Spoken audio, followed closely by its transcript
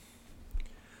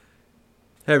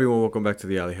Hey everyone, welcome back to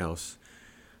the Alley House.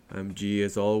 I'm G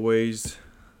as always.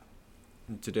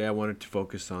 And today I wanted to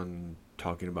focus on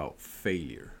talking about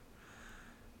failure.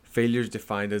 Failure is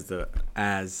defined as the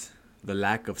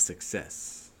lack of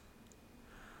success.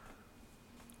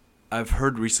 I've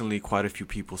heard recently quite a few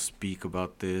people speak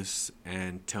about this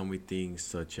and tell me things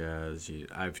such as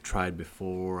I've tried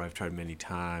before, I've tried many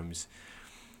times.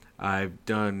 I've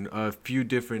done a few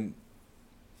different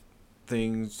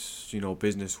things,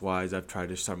 business wise. I've tried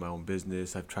to start my own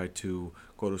business. I've tried to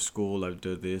go to school. I've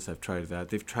done this. I've tried that.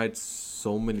 They've tried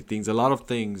so many things, a lot of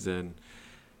things, and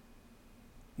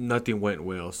nothing went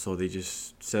well. So they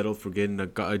just settled for getting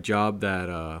a job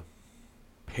that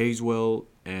pays well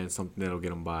and something that'll get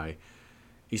them by.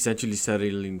 Essentially,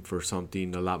 settling for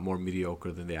something a lot more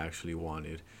mediocre than they actually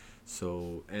wanted.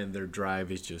 So, and their drive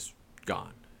is just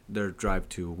gone. Their drive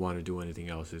to want to do anything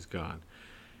else is gone.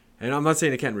 And I'm not saying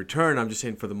they can't return. I'm just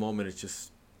saying for the moment, it's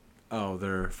just, oh,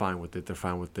 they're fine with it. They're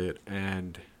fine with it.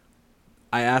 And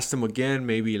I asked them again,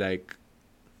 maybe like,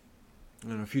 I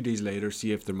don't know, a few days later,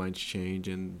 see if their minds change.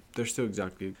 And they're still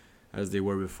exactly as they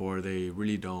were before. They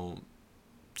really don't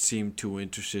seem too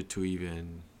interested to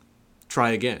even try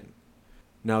again.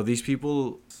 Now, these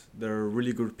people, they're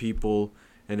really good people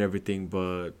and everything,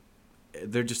 but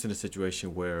they're just in a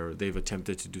situation where they've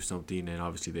attempted to do something and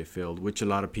obviously they failed, which a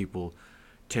lot of people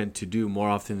tend to do. More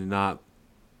often than not,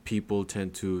 people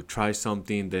tend to try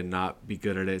something then not be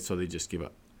good at it, so they just give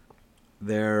up.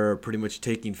 They're pretty much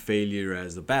taking failure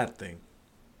as a bad thing.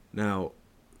 Now,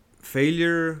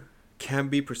 failure can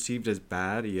be perceived as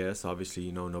bad. Yes,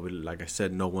 obviously, nobody, like I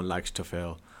said, no one likes to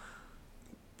fail.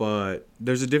 But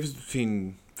there's a difference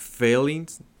between failing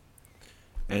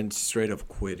and straight up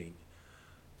quitting.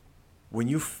 When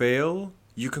you fail,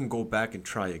 you can go back and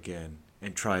try again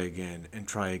and try again and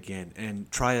try again and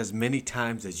try as many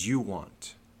times as you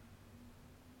want.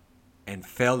 And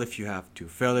fail if you have to,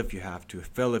 fail if you have to,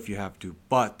 fail if you have to.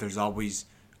 But there's always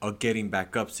a getting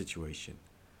back up situation.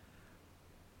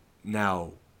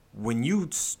 Now, when you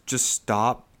just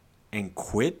stop and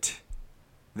quit,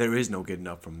 there is no getting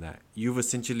up from that. You've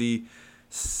essentially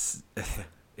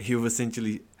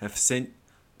have sent.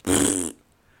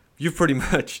 You've pretty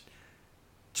much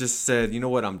just said, you know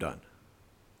what, I'm done.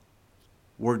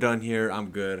 We're done here. I'm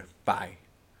good. Bye.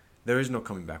 There is no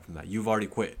coming back from that. You've already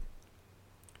quit.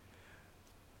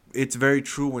 It's very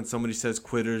true when somebody says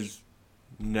quitters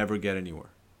never get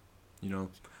anywhere.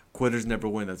 Quitters never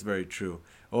win. That's very true.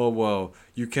 Oh, well,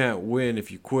 you can't win if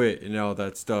you quit and all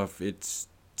that stuff. It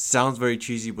sounds very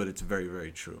cheesy, but it's very,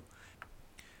 very true.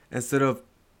 Instead of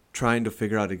trying to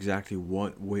figure out exactly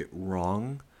what went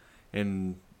wrong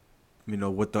and,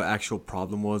 what the actual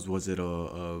problem was it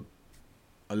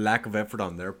a lack of effort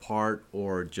on their part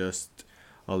or just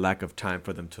a lack of time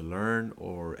for them to learn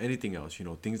or anything else,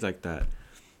 things like that.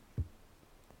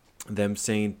 Them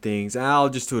saying things, I'll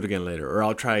just do it again later or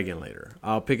I'll try again later.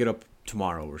 I'll pick it up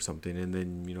tomorrow or something. And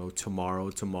then, tomorrow.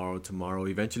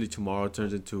 Eventually tomorrow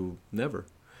turns into never.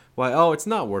 Why? Oh, it's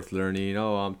not worth learning.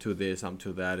 Oh, I'm to this, I'm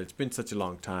to that. It's been such a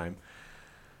long time.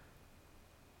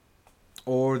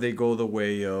 Or they go the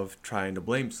way of trying to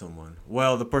blame someone.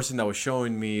 Well, the person that was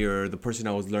showing me or the person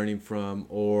I was learning from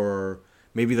or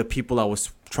maybe the people I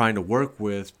was trying to work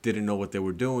with didn't know what they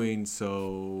were doing.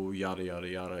 So yada, yada,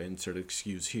 yada, insert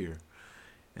excuse here.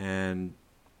 And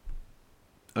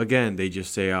again, they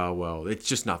just say, oh, well, it's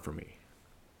just not for me.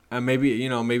 And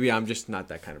maybe I'm just not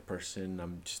that kind of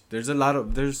person. There's a lot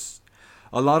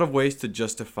of ways to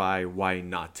justify why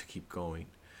not to keep going.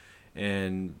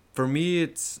 And for me,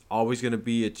 it's always going to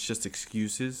be, it's just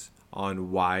excuses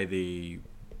on why they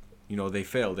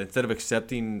failed. Instead of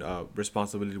accepting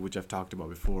responsibility, which I've talked about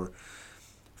before,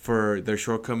 for their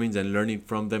shortcomings and learning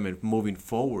from them and moving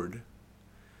forward,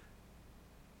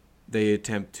 they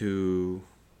attempt to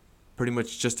pretty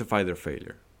much justify their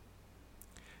failure.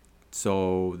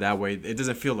 So that way, it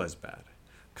doesn't feel as bad.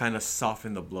 Kind of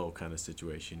soften the blow kind of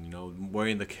situation,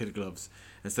 wearing the kid gloves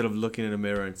instead of looking in the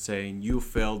mirror and saying you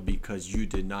failed because you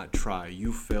did not try,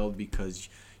 you failed because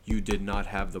you did not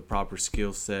have the proper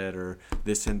skill set or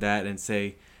this and that,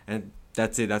 and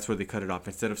that's it. That's where they cut it off.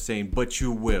 Instead of saying, but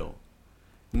you will.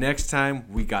 Next time,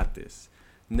 we got this.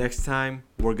 Next time,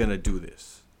 we're going to do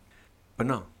this. But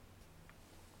no.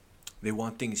 They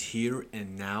want things here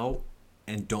and now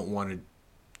and don't want to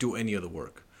do any of the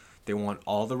work. They want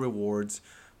all the rewards,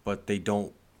 but they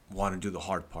don't want to do the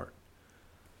hard part.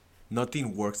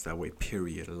 Nothing works that way,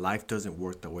 period. Life doesn't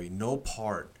work that way. No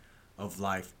part of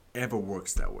life ever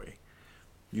works that way.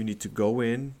 You need to go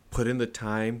in, put in the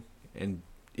time, and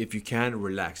if you can,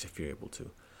 relax if you're able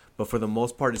to. But for the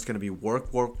most part, it's going to be work,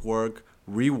 reward,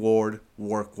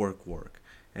 work.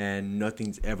 and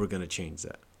nothing's ever going to change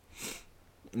that.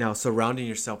 Now, surrounding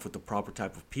yourself with the proper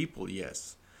type of people,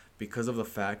 yes, because of the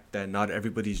fact that not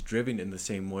everybody's driven in the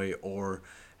same way or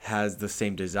has the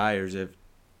same desires as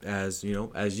as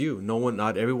you.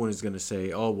 Not everyone is going to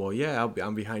say, oh well, yeah,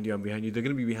 I'm behind you, I'm behind you. They're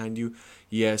going to be behind you,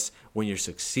 yes, when you're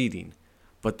succeeding,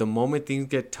 but the moment things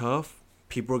get tough,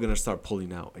 people are going to start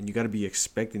pulling out, and you got to be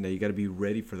expecting that. You got to be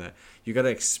ready for that. You got to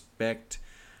expect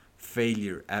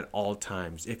failure at all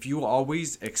times. If you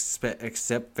always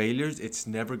accept failures, it's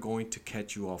never going to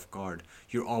catch you off guard.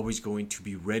 You're always going to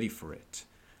be ready for it.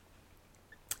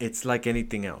 It's like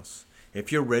anything else.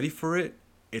 If you're ready for it,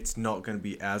 it's not going to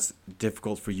be as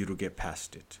difficult for you to get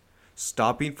past it.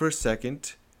 Stopping for a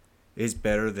second is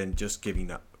better than just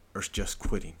giving up or just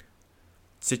quitting.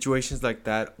 Situations like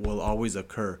that will always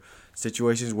occur.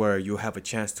 Situations where you have a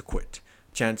chance to quit,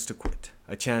 a chance to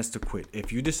quit.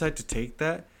 If you decide to take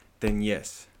that, then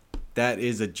yes, that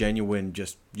is a genuine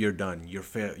just you're done. You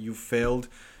failed.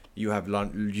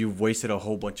 You've wasted a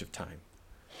whole bunch of time.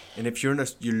 And if you're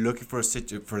looking for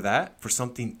for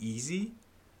something easy,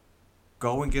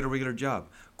 go and get a regular job.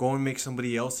 Go and make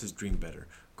somebody else's dream better.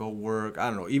 Go work. I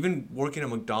don't know. Even working at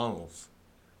McDonald's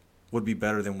would be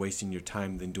better than wasting your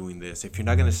time than doing this. If you're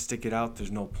not gonna stick it out,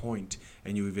 there's no point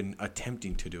in you even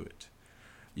attempting to do it.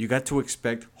 You got to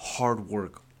expect hard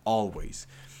work always.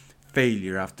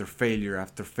 Failure after failure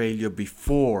after failure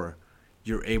before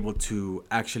you're able to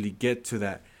actually get to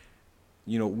that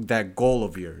goal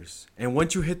of yours. And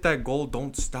once you hit that goal,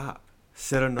 don't stop.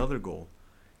 Set another goal.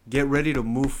 Get ready to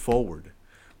move forward.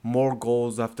 More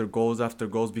goals after goals after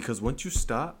goals, because once you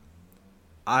stop,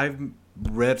 I've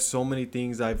read so many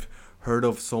things, I've heard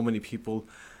of so many people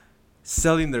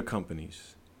selling their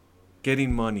companies,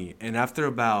 getting money, and after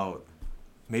about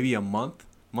maybe a month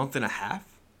and a half,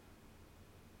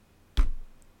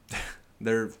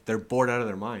 they're bored out of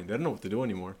their mind. They don't know what to do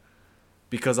anymore,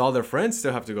 because all their friends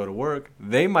still have to go to work.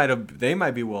 They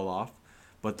might be well off,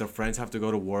 but their friends have to go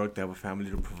to work. They have a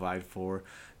family to provide for.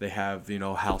 They have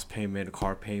house payment,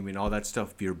 car payment, all that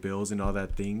stuff, your bills and all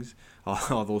that things,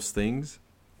 all those things.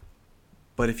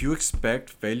 But if you expect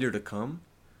failure to come,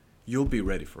 you'll be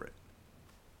ready for it.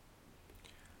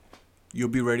 You'll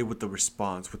be ready with a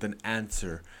response, with an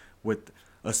answer, with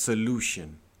a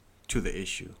solution to the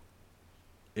issue.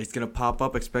 It's going to pop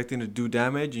up expecting to do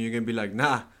damage, and you're going to be like,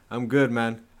 nah, I'm good,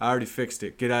 man. I already fixed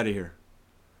it. Get out of here.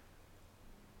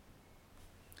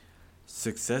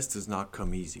 Success does not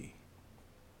come easy.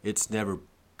 It's never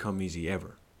come easy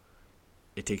ever.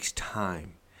 It takes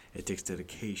time. It takes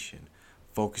dedication,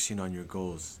 focusing on your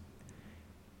goals.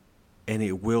 And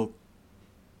it will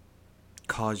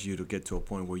cause you to get to a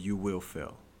point where you will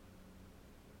fail.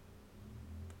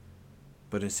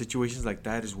 But in situations like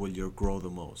that is where you'll grow the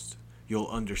most. You'll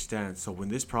understand. So when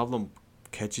this problem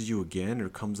catches you again or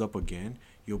comes up again,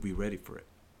 you'll be ready for it.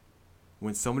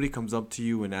 When somebody comes up to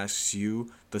you and asks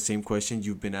you the same question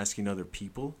you've been asking other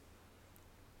people,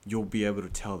 you'll be able to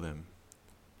tell them,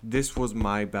 this was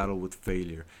my battle with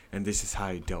failure, and this is how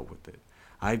I dealt with it.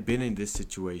 I've been in this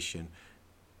situation.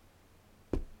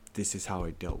 This is how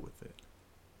I dealt with it.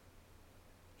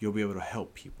 You'll be able to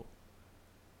help people.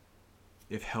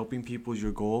 If helping people is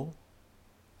your goal,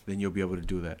 then you'll be able to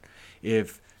do that.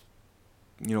 If,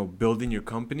 building your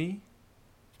company,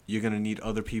 you're going to need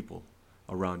other people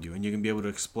around you, and you're going to be able to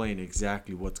explain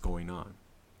exactly what's going on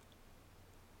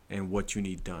and what you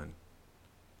need done.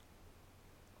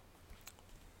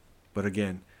 But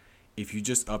again, if you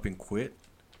just up and quit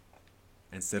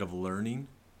instead of learning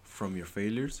from your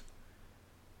failures,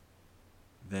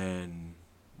 then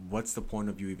what's the point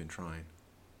of you even trying?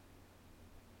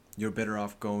 You're better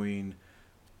off going,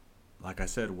 like I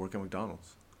said, work at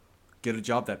McDonald's. Get a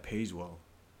job that pays well.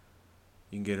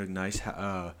 You can get a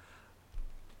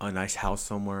nice house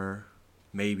somewhere,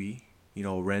 maybe,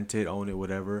 rent it, own it,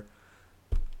 whatever.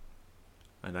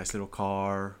 A nice little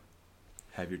car,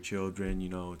 have your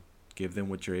children, give them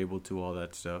what you're able to, all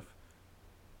that stuff.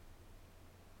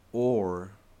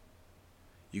 Or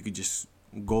you could just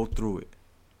go through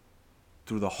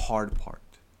the hard part,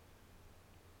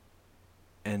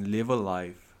 and live a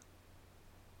life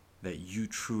that you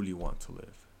truly want to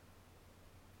live.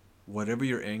 Whatever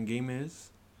your end game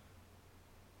is,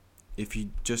 if you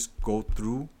just go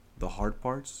through the hard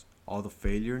parts, all the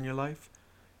failure in your life,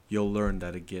 you'll learn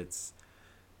that it gets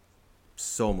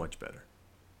so much better.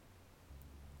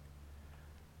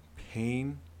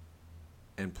 Pain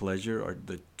and pleasure are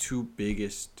the two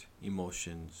biggest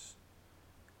emotions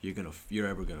you're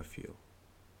ever gonna feel.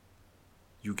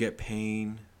 You get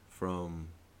pain from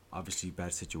obviously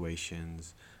bad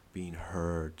situations, being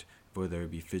hurt, whether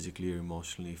it be physically or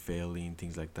emotionally, failing,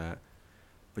 things like that.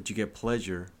 but you get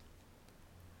pleasure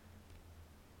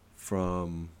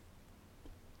from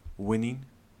winning,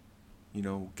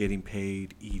 getting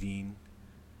paid, eating,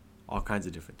 all kinds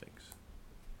of different things.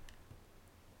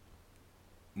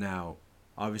 Now,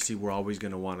 obviously, we're always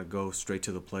going to want to go straight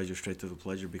to the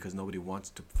pleasure, because nobody wants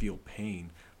to feel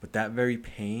pain. But that very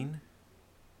pain,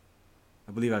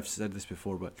 I believe I've said this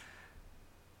before, but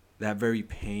that very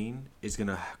pain is going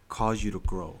to cause you to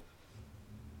grow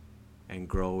and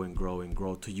grow and grow and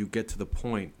grow till you get to the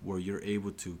point where you're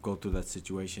able to go through that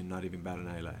situation, not even bat an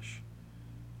eyelash.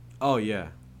 Oh, yeah.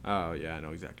 Oh, yeah, I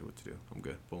know exactly what to do. I'm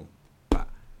good. Boom. Bah.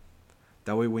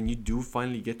 That way, when you do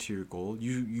finally get to your goal,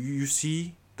 you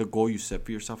see the goal you set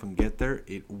for yourself and get there,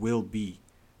 it will be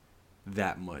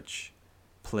that much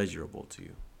pleasurable to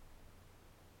you.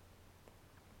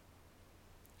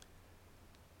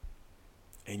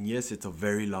 And yes, it's a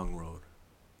very long road.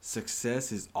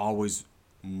 Success is always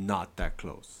not that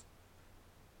close.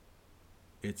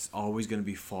 It's always going to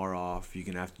be far off. You're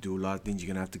going to have to do a lot of things. You're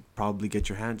going to have to probably get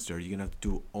your hands dirty. You're going to have to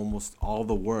do almost all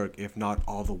the work, if not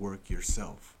all the work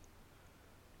yourself.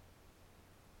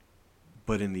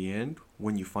 But in the end,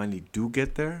 when you finally do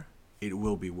get there, it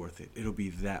will be worth it. It'll be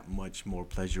that much more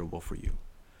pleasurable for you,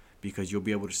 because you'll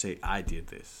be able to say, I did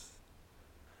this.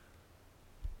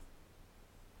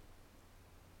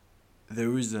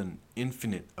 There is an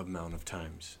infinite amount of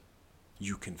times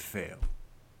you can fail.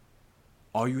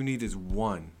 All you need is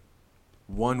one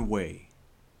way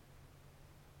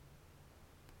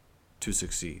to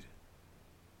succeed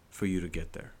for you to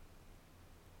get there.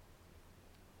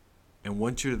 And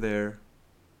once you're there,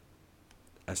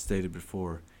 as stated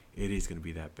before, it is going to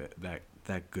be that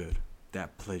good,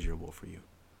 that pleasurable for you.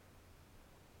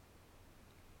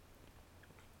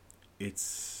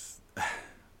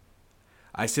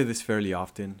 I say this fairly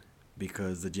often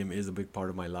because the gym is a big part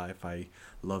of my life. I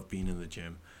love being in the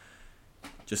gym.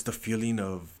 Just the feeling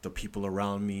of the people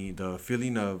around me, the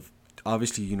feeling of,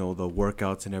 obviously, the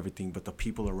workouts and everything, but the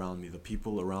people around me. The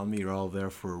people around me are all there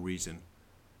for a reason.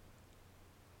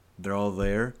 They're all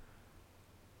there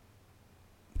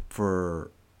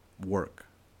for work,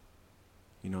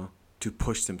 to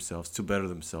push themselves, to better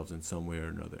themselves in some way or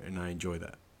another. And I enjoy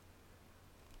that.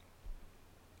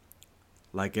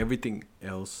 Like everything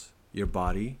else, your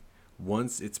body, when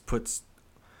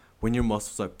your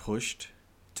muscles are pushed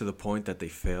to the point that they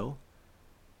fail,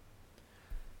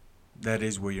 that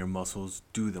is where your muscles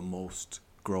do the most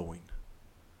growing.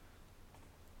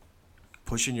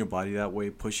 Pushing your body that way,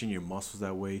 pushing your muscles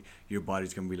that way, your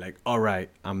body's going to be like, all right,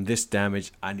 I'm this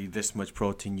damaged, I need this much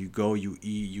protein. You go, you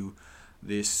eat,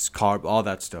 this carb, all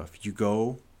that stuff. You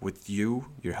go with your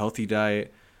healthy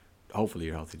diet, hopefully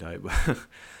your healthy diet,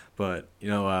 but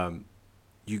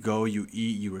you go, you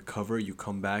eat, you recover, you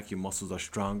come back, your muscles are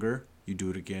stronger, you do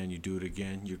it again,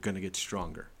 you're going to get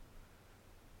stronger.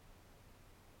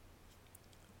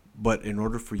 But in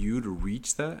order for you to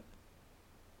reach that,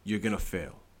 you're going to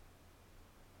fail.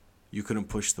 You couldn't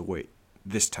push the weight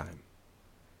this time.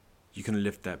 You couldn't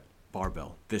lift that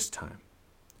barbell this time.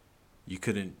 You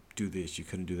couldn't do this, you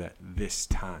couldn't do that this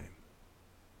time.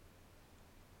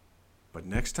 But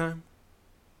next time,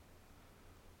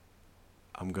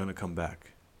 I'm going to come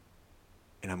back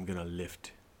and I'm going to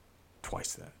lift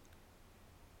twice that.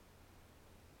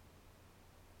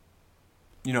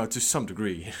 To some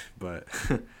degree, but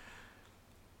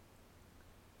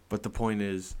but the point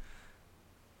is,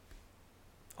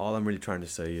 all I'm really trying to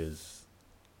say is,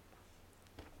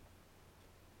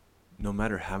 no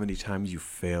matter how many times you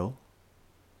fail,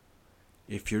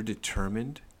 if you're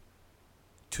determined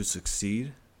to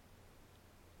succeed,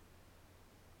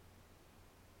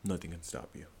 nothing can stop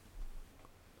you.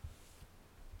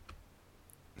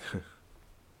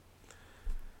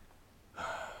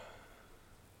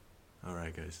 All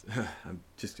right, guys. I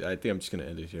think I'm just gonna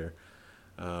end it here.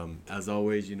 As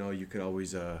always, you could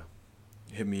always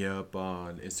hit me up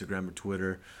on Instagram or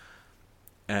Twitter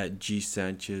at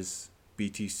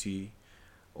gsanchezbtc,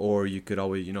 or you could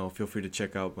always, feel free to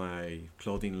check out my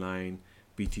clothing line,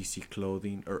 BTC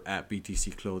Clothing, or at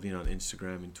BTC Clothing on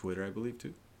Instagram and Twitter, I believe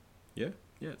too. Yeah,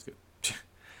 it's good.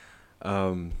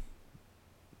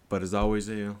 But as always,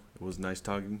 it was nice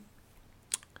talking.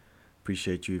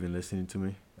 Appreciate you even listening to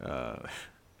me. And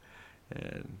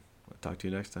I'll talk to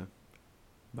you next time.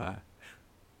 Bye.